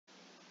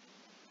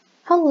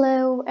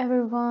Hello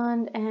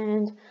everyone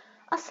and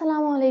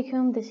Assalamu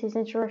alaikum. This is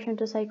Introduction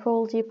to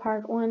Psychology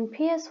Part 1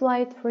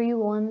 PSY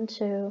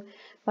 312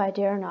 by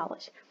Dear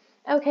Knowledge.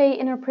 Okay,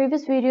 in our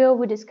previous video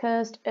we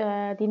discussed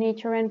the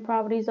nature and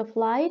properties of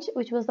light,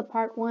 which was the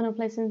part 1 of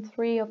lesson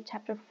 3 of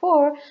chapter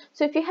 4.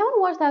 So if you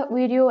haven't watched that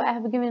video, I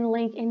have given a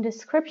link in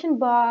description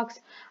box,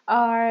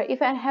 or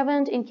if I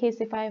haven't, in case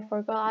if I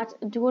forgot,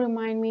 do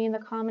remind me in the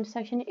comment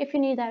section. If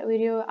you need that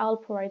video, I'll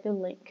provide the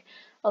link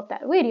of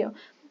that video.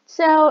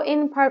 So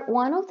in part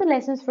 1 of the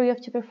lesson 3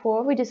 of chapter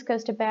 4, we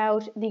discussed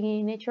about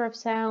the nature of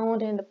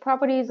sound and the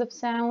properties of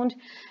sound.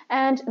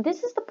 And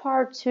this is the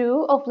part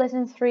 2 of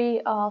lesson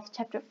 3 of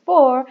chapter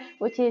 4,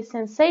 which is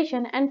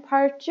sensation. And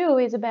part 2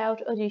 is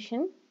about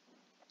audition.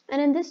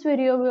 And in this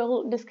video,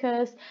 we'll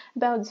discuss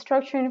about the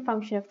structure and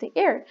function of the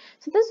ear.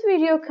 So this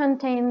video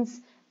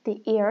contains the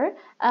ear.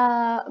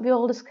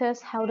 We'll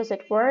discuss how does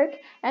it work,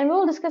 and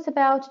we'll discuss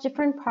about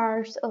different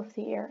parts of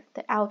the ear: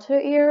 the outer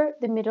ear,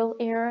 the middle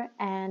ear,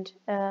 and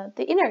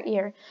the inner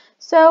ear.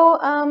 So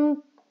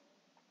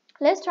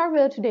let's start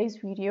with today's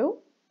video.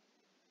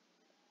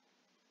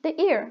 The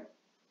ear.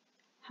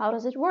 How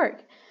does it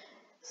work?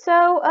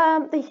 So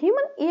the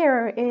human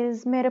ear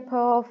is made up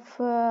of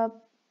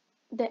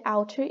the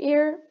outer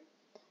ear,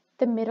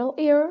 the middle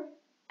ear,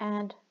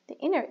 and the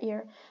inner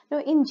ear. Now,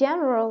 in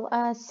general,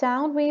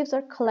 sound waves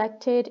are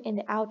collected in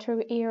the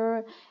outer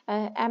ear,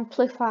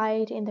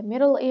 amplified in the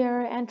middle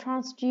ear, and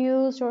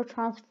transduced or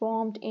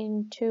transformed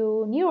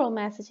into neural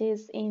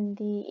messages in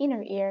the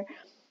inner ear.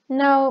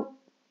 Now,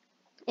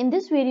 in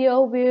this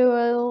video, we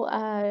will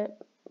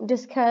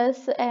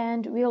discuss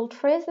and we'll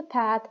trace the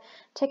path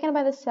taken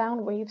by the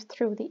sound waves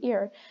through the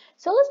ear.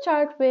 So let's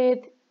start with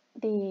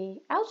the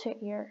outer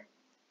ear.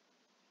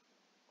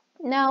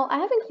 Now, I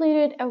have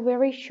included a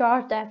very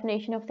short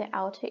definition of the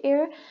outer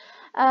ear.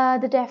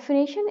 The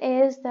definition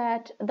is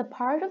that the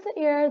part of the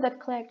ear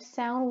that collects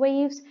sound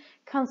waves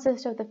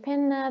consists of the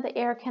pinna, the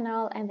ear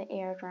canal, and the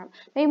eardrum.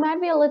 Now, you might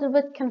be a little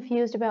bit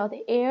confused about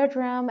the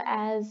eardrum,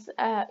 as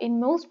in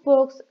most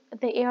books,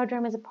 the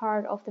eardrum is a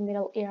part of the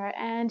middle ear.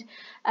 And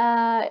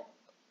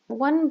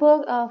one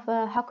book of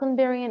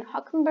Huckenberry and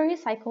Huckenberry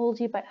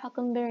Psychology by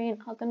Huckenberry and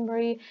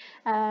Huckenberry,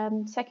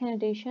 second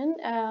edition,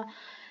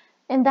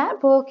 in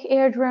that book,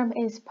 eardrum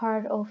is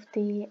part of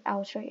the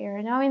outer ear.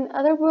 Now, in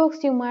other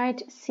books, you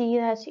might see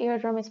that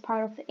eardrum is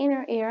part of the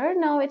inner ear.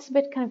 Now, it's a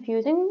bit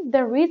confusing.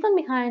 The reason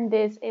behind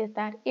this is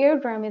that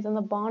eardrum is on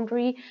the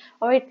boundary,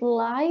 or it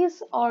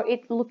lies, or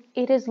it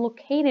is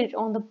located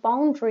on the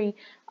boundary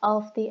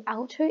of the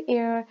outer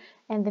ear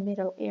and the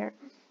middle ear.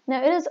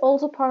 Now, it is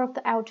also part of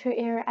the outer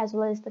ear as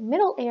well as the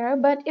middle ear,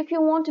 but if you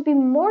want to be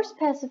more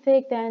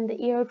specific, then the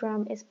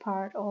eardrum is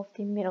part of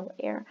the middle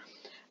ear.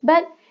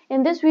 But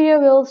in this video,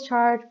 we'll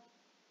start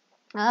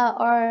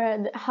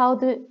how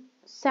the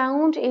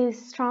sound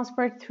is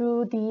transferred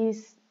through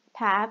these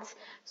paths.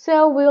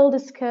 So we'll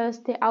discuss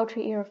the outer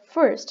ear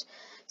first.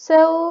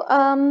 So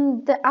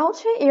the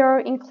outer ear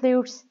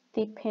includes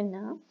the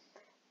pinna,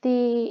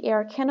 the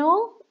ear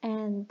canal,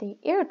 and the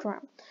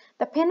eardrum.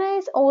 The pinna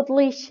is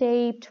oddly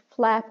shaped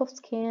flap of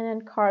skin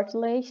and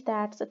cartilage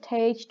that's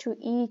attached to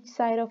each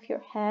side of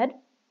your head.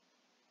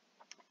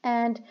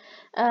 And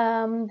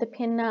the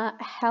pinna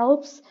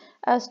helps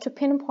us to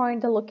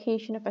pinpoint the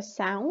location of a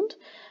sound,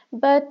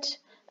 but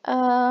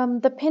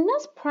the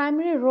pinna's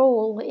primary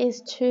role is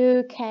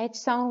to catch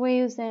sound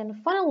waves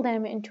and funnel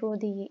them into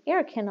the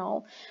ear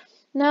canal.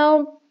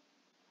 Now,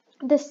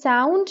 the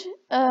sound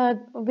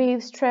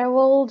waves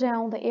travel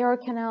down the ear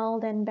canal,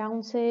 then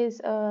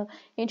bounces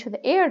into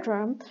the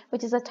eardrum,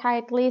 which is a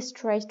tightly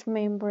stretched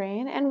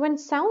membrane. And when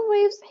sound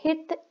waves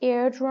hit the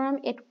eardrum,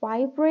 it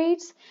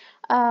vibrates,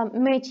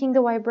 matching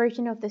the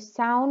vibration of the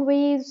sound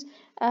waves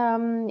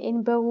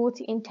in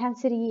both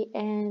intensity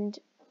and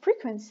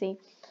frequency.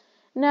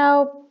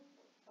 Now,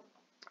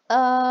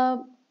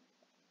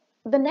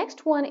 the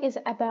next one is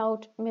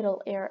about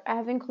middle ear. I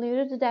have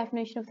included the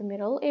definition of the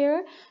middle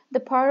ear, the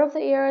part of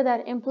the ear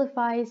that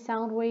amplifies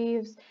sound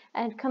waves,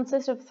 and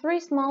consists of three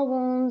small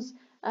bones,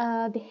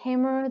 the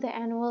hammer, the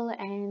anvil,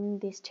 and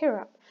the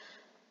stirrup.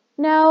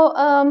 Now,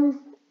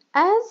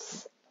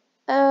 as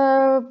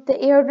the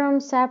eardrum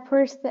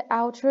separates the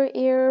outer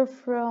ear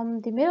from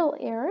the middle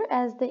ear,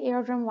 as the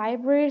eardrum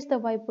vibrates, the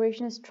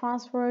vibration is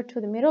transferred to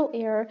the middle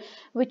ear,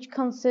 which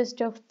consists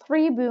of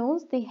three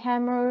bones: the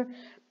hammer,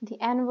 the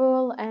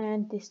anvil,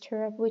 and the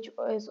stirrup, which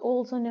is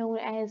also known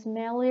as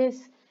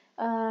malleus,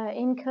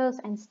 incus,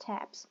 and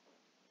stapes.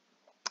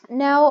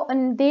 Now,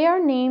 and they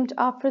are named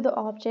after the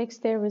objects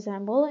they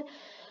resemble.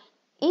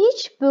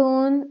 Each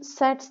bone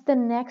sets the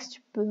next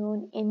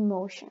bone in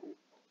motion.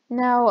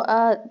 Now,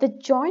 the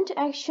joint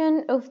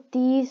action of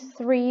these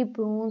three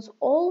bones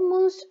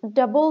almost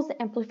doubles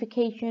the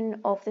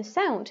amplification of the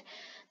sound.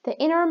 The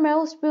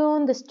innermost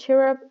bone, the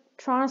stirrup,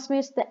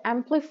 transmits the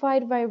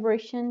amplified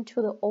vibration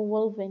to the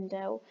oval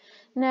window.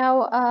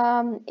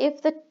 Now,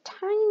 if the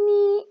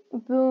tiny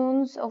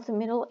bones of the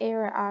middle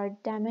ear are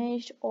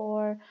damaged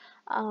or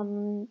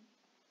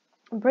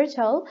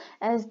brittle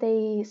as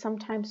they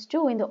sometimes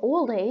do in the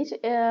old age,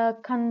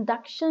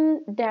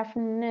 conduction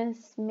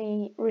deafness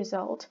may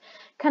result.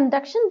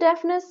 Conduction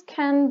deafness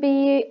can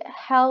be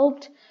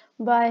helped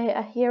by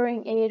a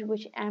hearing aid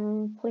which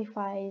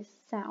amplifies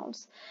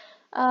sounds.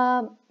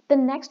 The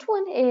next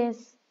one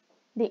is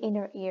the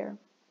inner ear.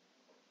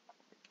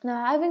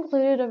 Now, I've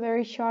included a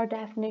very short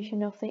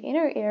definition of the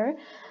inner ear.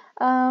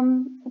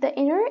 The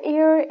inner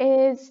ear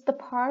is the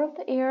part of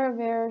the ear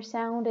where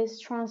sound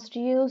is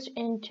transduced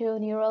into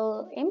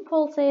neural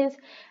impulses.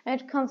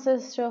 It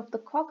consists of the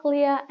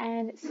cochlea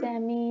and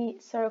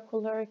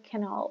semicircular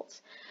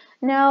canals.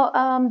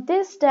 Now,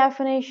 this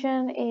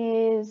definition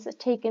is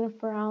taken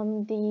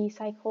from the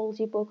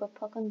psychology book of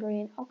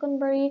Puckenbury and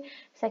Hockenbury,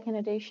 second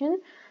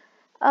edition.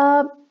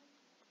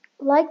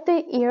 Like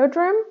the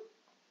eardrum,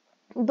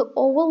 the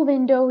oval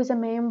window is a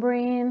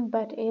membrane,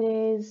 but it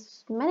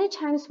is many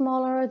times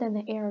smaller than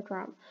the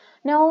eardrum.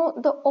 Now,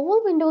 the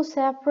oval window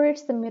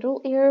separates the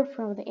middle ear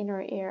from the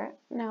inner ear.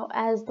 Now,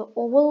 as the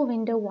oval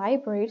window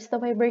vibrates, the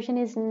vibration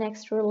is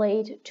next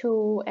relayed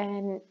to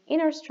an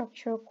inner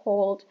structure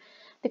called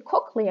the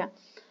cochlea.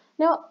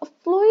 Now, a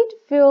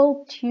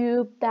fluid-filled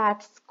tube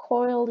that's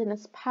coiled in a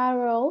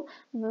spiral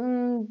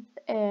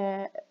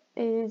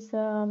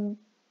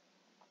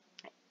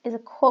is a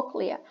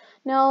cochlea.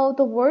 Now,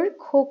 the word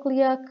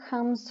cochlea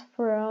comes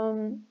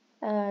from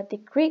the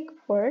Greek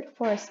word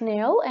for a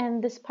snail,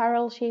 and the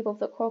spiral shape of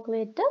the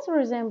cochlea does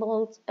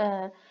resemble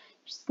a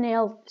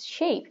snail's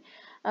shape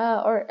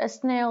or a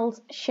snail's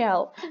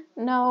shell.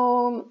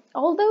 Now,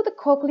 although the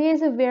cochlea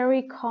is a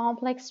very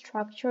complex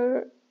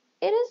structure,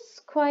 it is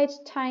quite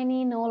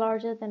tiny, no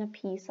larger than a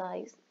pea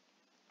size.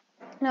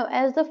 Now,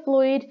 as the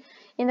fluid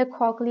in the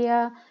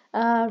cochlea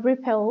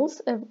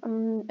repels,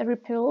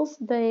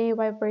 the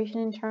vibration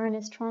in turn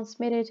is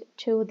transmitted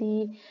to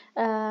the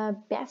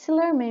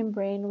basilar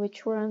membrane,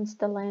 which runs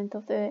the length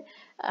of the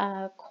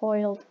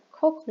coiled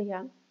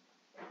cochlea.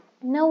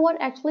 Now, what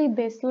actually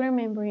basilar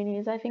membrane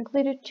is, I've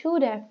included two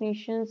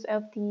definitions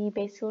of the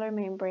basilar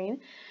membrane.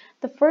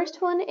 The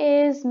first one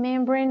is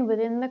membrane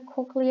within the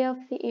cochlea of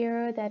the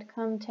ear that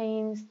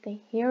contains the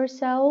hair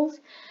cells.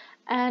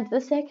 And the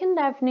second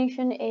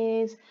definition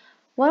is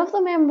one of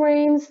the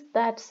membranes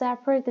that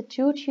separate the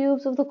two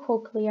tubes of the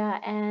cochlea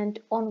and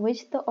on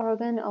which the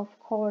organ of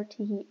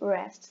Corti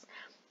rests.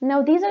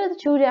 Now, these are the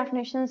two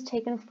definitions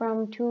taken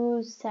from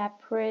two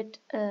separate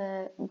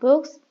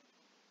books.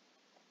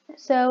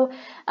 So,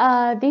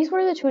 these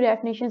were the two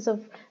definitions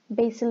of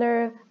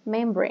basilar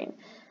membrane.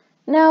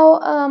 Now,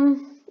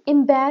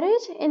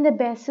 embedded in the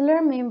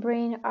basilar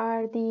membrane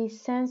are the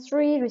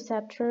sensory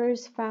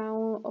receptors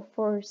found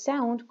for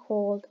sound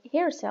called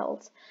hair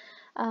cells,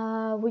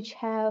 which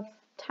have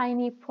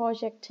tiny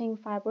projecting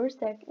fibers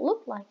that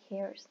look like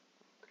hairs.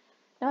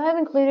 Now, I have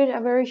included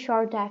a very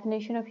short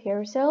definition of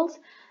hair cells.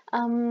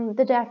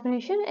 The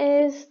definition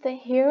is the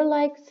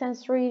hair-like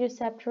sensory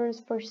receptors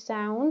for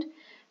sound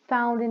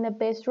found in the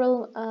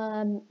basal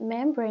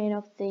membrane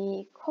of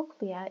the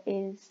cochlea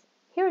is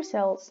hair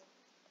cells.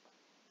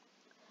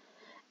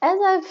 As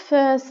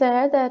I've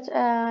said that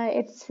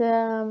it's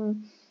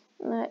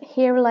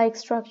hair-like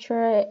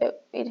structure,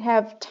 it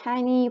have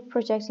tiny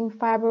projecting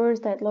fibers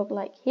that look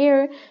like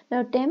hair.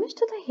 Now, damage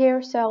to the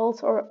hair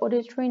cells or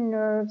auditory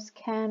nerves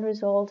can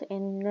result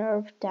in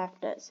nerve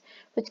deafness,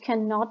 which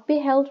cannot be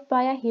helped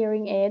by a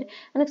hearing aid,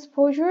 and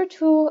exposure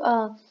to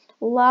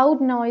loud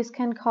noise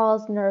can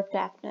cause nerve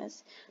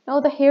deafness.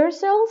 Now, the hair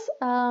cells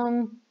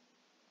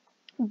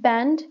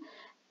bend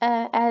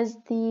as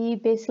the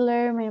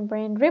basilar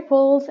membrane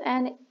ripples,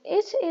 and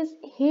it is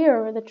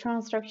here the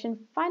transduction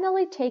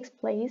finally takes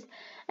place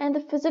and the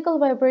physical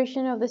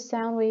vibration of the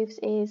sound waves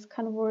is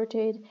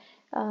converted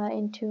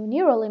into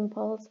neural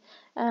impulse.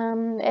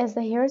 As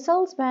the hair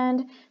cells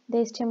bend,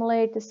 they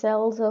stimulate the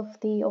cells of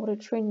the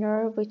auditory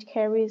nerve, which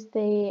carries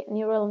the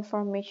neural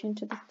information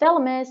to the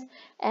thalamus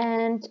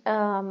and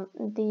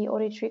the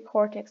auditory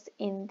cortex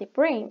in the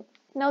brain.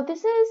 Now,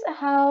 this is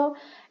how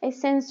a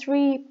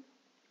sensory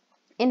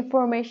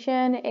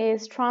information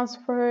is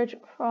transferred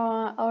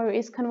or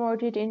is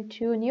converted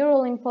into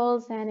neural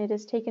impulse, and it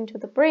is taken to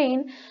the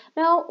brain.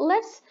 Now,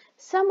 let's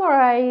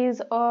summarize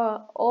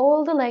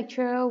all the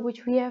lecture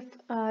which we have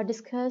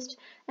discussed,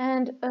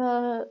 and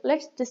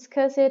let's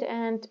discuss it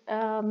and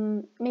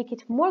make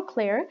it more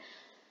clear.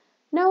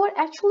 Now, what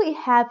actually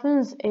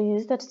happens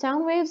is that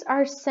sound waves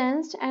are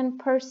sensed and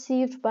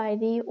perceived by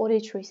the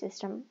auditory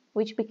system,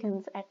 which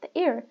begins at the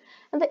ear.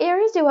 And the ear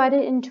is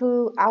divided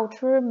into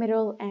outer,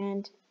 middle,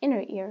 and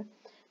inner ear.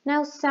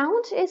 Now,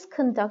 sound is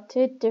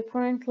conducted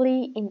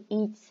differently in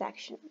each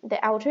section.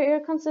 The outer ear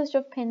consists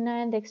of pinna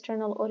and the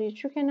external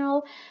auditory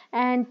canal,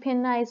 and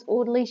pinna is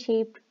oddly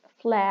shaped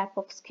flap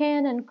of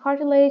skin and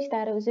cartilage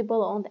that is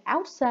visible on the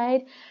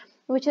outside,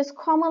 which is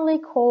commonly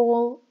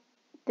called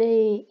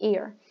the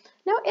ear.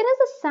 Now, it is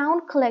a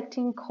sound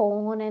collecting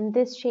cone, and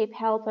this shape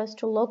helps us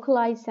to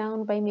localize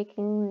sound by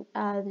making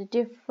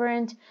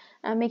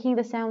making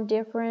the sound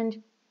different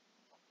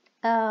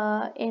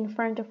in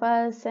front of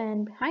us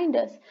and behind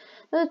us.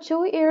 The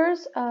two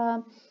ears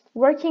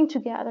working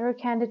together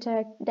can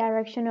detect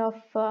direction of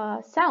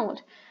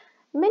sound.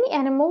 Many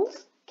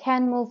animals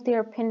can move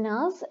their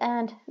pinnas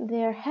and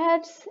their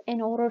heads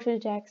in order to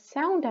detect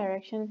sound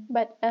direction,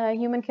 but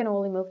human can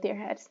only move their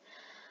heads.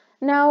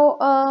 Now,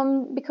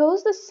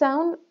 because the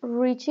sound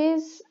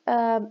reaches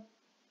the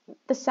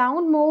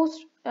sound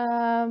most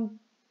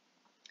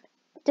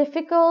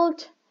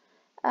difficult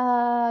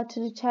to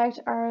detect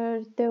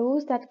are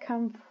those that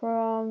come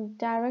from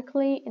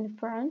directly in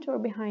front or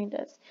behind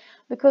us,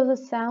 because the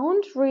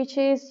sound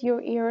reaches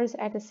your ears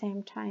at the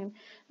same time.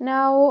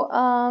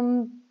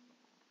 Now,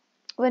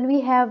 when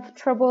we have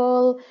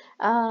trouble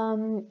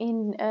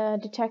in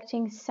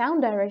detecting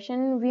sound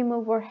direction, we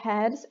move our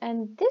heads,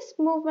 and this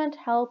movement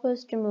helps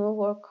us to move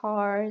our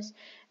cars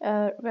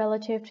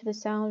relative to the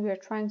sound we are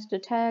trying to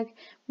detect,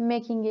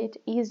 making it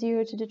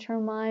easier to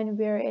determine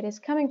where it is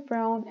coming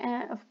from.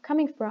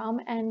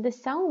 And the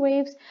sound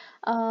waves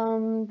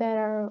that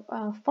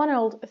are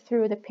funneled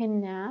through the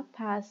pinna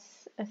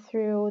pass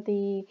through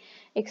the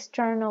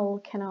external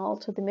canal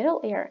to the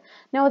middle ear.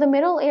 Now, the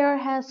middle ear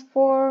has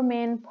four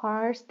main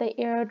parts: the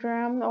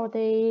eardrum or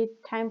the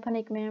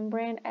tympanic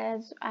membrane,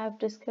 as I've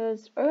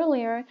discussed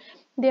earlier.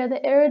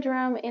 The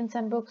eardrum in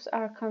some books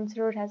are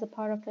considered as a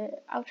part of the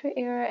outer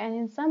ear, and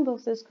in some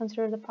books is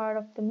considered a part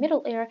of the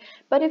middle ear.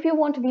 But if you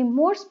want to be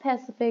more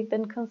specific,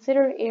 then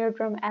consider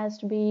eardrum as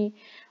to be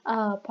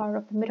part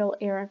of the middle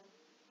ear.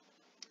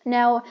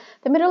 Now,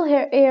 the middle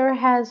ear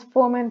has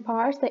four main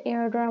parts: the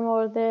eardrum,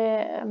 or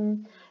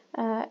the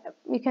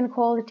you can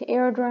call it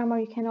eardrum, or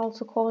you can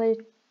also call it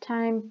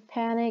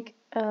tympanic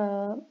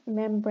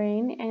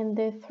membrane, and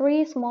the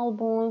three small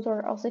bones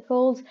or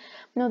ossicles.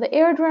 Now, the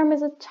eardrum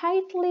is a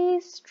tightly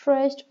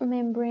stretched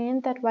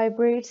membrane that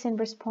vibrates in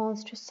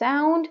response to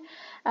sound.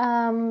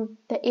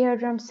 The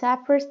eardrum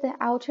separates the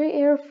outer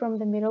ear from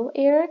the middle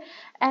ear,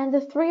 and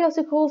the three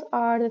ossicles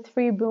are the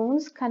three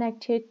bones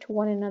connected to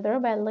one another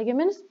by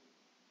ligaments.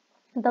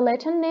 The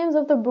Latin names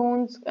of the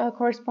bones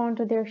correspond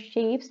to their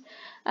shapes.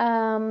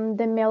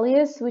 The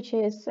malleus, which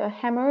is a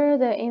hammer;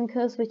 the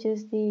incus, which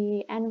is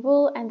the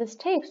anvil; and the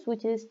stapes,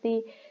 which is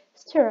the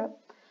stirrup.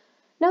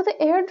 Now, the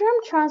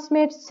eardrum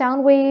transmits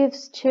sound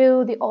waves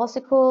to the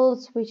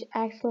ossicles, which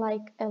act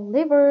like a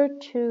lever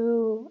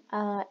to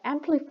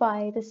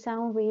amplify the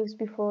sound waves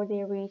before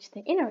they reach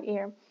the inner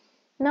ear.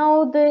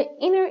 Now, the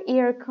inner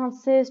ear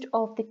consists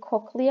of the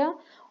cochlea,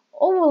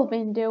 oval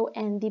window,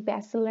 and the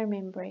basilar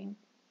membrane.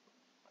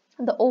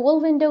 The oval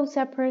window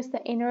separates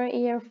the inner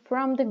ear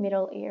from the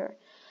middle ear,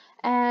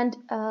 and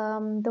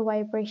the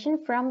vibration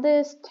from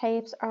the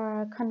stapes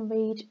are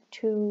conveyed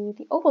to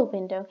the oval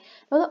window.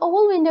 Now, the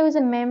oval window is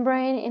a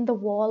membrane in the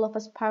wall of a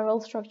spiral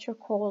structure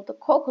called the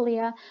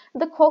cochlea.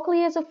 The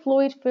cochlea is a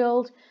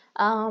fluid-filled,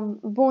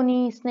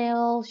 bony,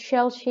 snail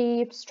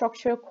shell-shaped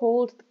structure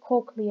called the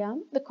cochlea.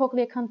 The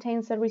cochlea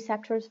contains the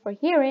receptors for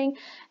hearing,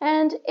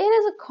 and it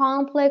is a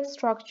complex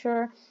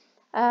structure.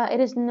 It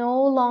is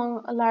no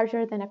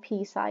larger than a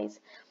pea size.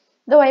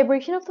 The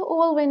vibration of the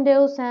oval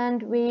window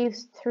sends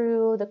waves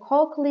through the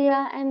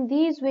cochlea, and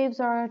these waves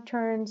in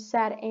turn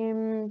set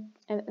in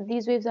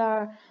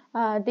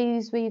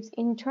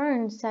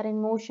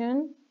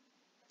motion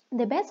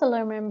the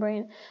basilar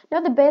membrane. Now,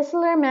 the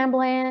basilar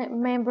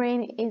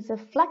membrane is a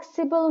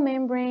flexible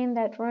membrane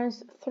that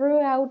runs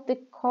throughout the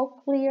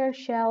cochlear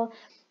shell.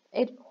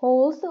 It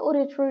holds the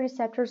auditory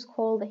receptors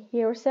called the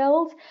hair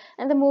cells,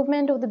 and the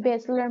movement of the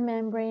basilar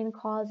membrane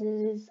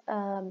causes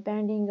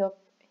bending of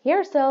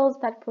hair cells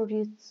that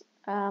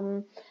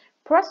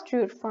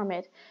protrude from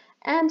it.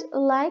 And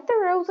like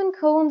the rows and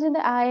cones in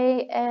the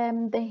eye,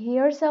 the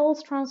hair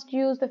cells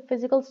transduce the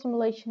physical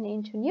stimulation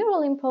into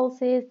neural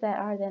impulses that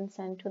are then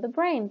sent to the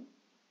brain.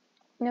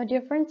 Now,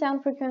 different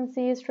sound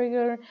frequencies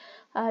trigger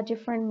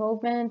different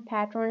movement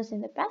patterns in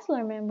the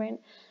basilar membrane.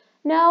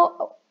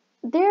 Now,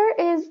 there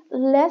is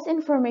less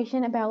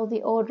information about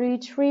the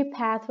auditory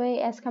pathway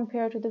as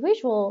compared to the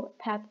visual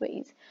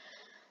pathways.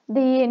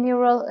 The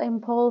neural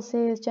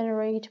impulses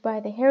generated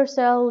by the hair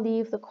cell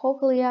leave the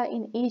cochlea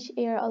in each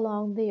ear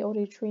along the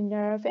auditory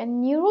nerve,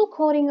 and neural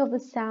coding of the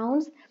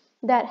sounds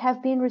that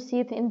have been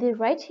received in the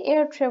right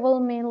ear travel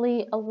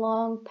mainly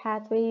along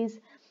pathways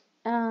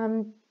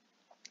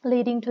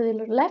leading to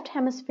the left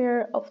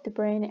hemisphere of the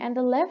brain, and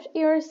the left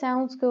ear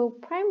sounds go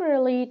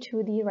primarily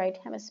to the right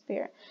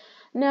hemisphere.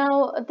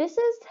 Now, this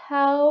is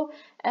how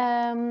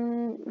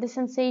the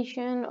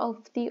sensation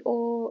of the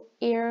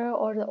ear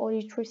or the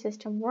auditory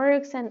system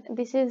works, and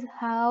this is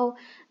how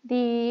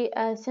the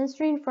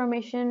sensory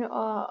information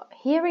or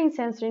hearing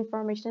sensory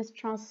information is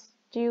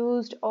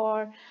transduced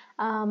or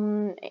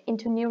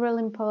into neural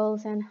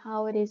impulse, and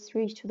how it is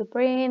reached to the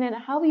brain, and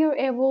how you're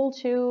able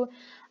to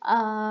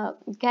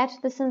get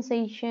the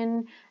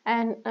sensation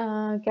and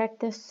get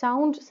the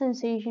sound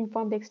sensation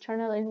from the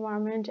external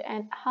environment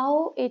and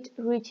how it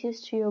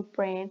reaches to your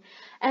brain,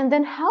 and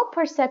then how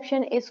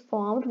perception is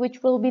formed,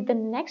 which will be the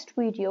next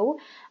video,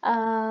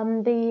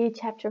 the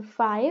chapter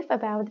 5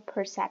 about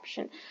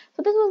perception.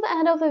 So this was the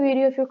end of the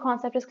video. If your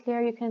concept is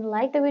clear, you can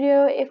like the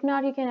video. If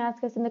not, you can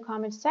ask us in the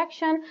comment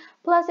section.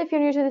 Plus, if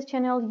you're new to this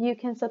channel, you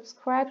can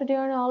subscribe to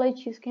Dear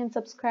Knowledge. You can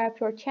subscribe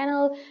to our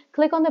channel,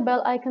 click on the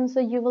bell icon so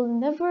you will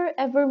never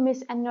ever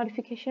miss any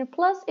notification.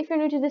 Plus, if you're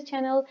new to this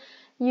channel,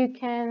 you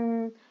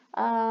can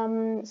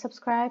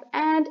subscribe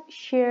and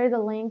share the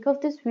link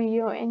of this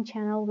video and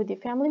channel with your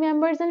family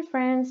members and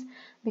friends,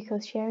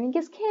 because sharing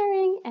is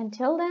caring.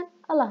 Until then,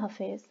 Allah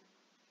Hafiz.